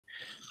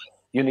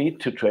you need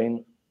to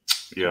train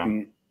to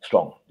be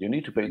strong. You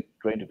need to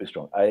train to be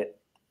strong.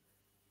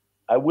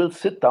 I will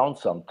sit down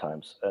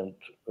sometimes and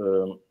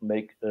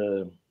make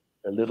a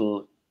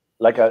little,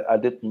 like I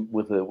did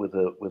with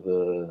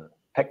the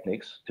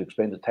techniques, to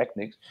explain the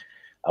techniques.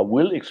 I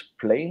will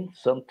explain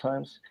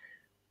sometimes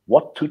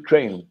what to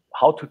train,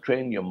 how to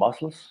train your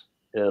muscles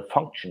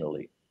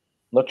functionally,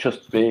 not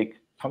just big,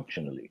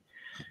 functionally,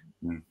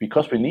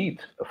 because we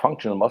need a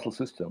functional muscle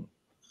system.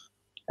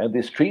 And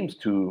these dreams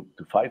to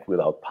fight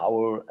without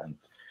power, and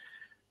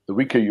the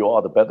weaker you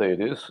are, the better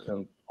it is,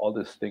 and all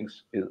these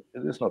things, it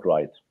is not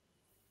right.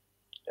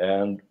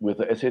 And with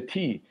the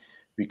S.A.T,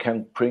 we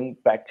can bring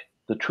back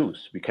the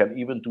truth. We can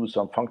even do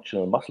some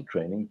functional muscle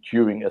training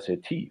during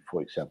S.A.T,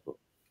 for example.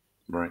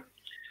 Right.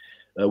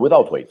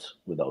 Without weights,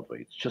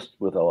 just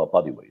with our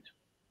body weight.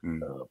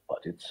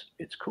 But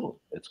it's cool.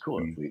 It's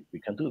cool. We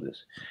can do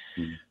this.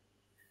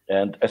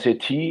 And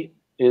S.A.T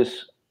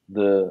is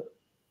the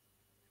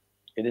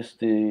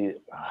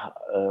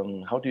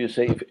how do you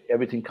say, if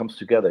everything comes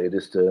together? It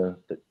is the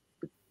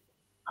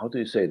how do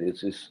you say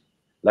it? It's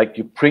like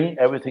you bring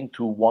everything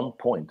to one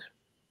point.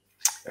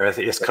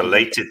 Everything is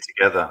collated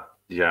together.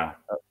 Yeah.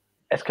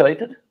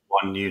 Escalated?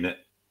 One unit.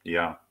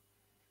 Yeah.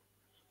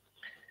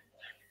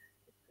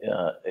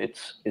 Yeah,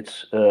 it's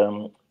it's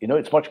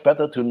much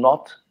better to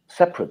not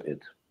separate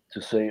it,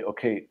 to say,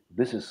 okay,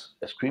 this is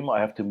a screamer,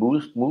 I have to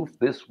move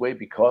this way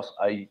because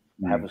I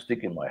have a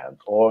stick in my hand,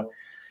 or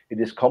it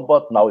is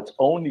combat, now it's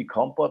only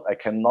combat, I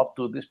cannot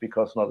do this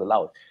because it's not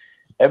allowed.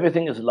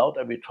 Everything is allowed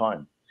every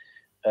time.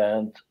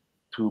 And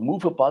to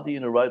move a body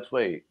in the right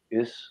way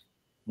is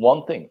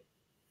one thing.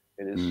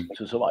 It is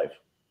to survive.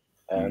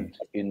 And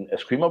in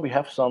Eskrima, we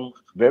have some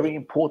very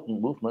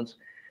important movements.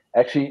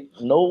 Actually,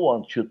 no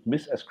one should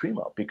miss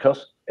Eskrima,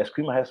 because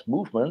Eskrima has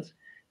movements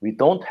we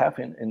don't have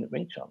in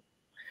Wing Chun.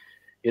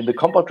 In the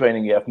combat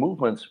training, you have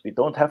movements we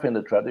don't have in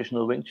the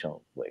traditional Wing Chun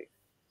way.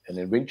 And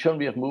in Wing Chun,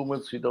 we have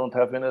movements we don't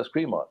have in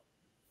Eskrima.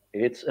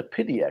 It's a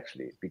pity,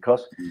 actually,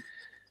 because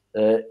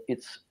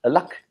it's a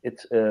luck.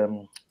 It's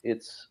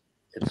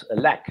a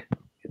lack.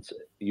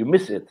 You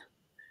miss it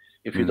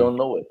if you don't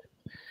know it.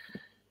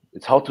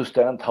 It's how to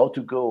stand, how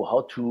to go,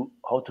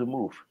 how to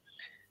move.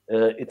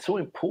 It's so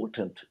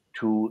important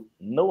to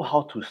know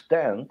how to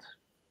stand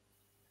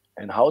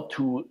and how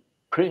to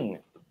bring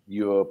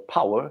your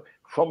power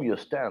from your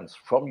stance,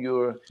 from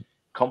your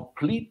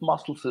complete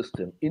muscle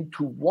system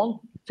into one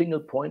single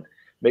point,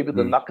 maybe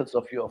the knuckles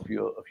of your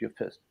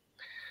fist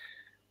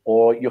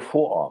or your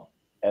forearm.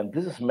 And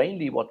this is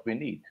mainly what we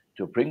need,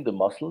 to bring the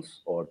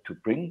muscles or to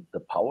bring the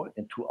power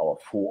into our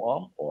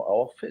forearm or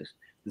our fist.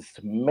 This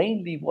is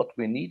mainly what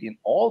we need in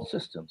all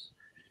systems,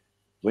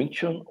 Wing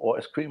Chun or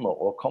Eskrima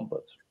or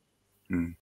combat.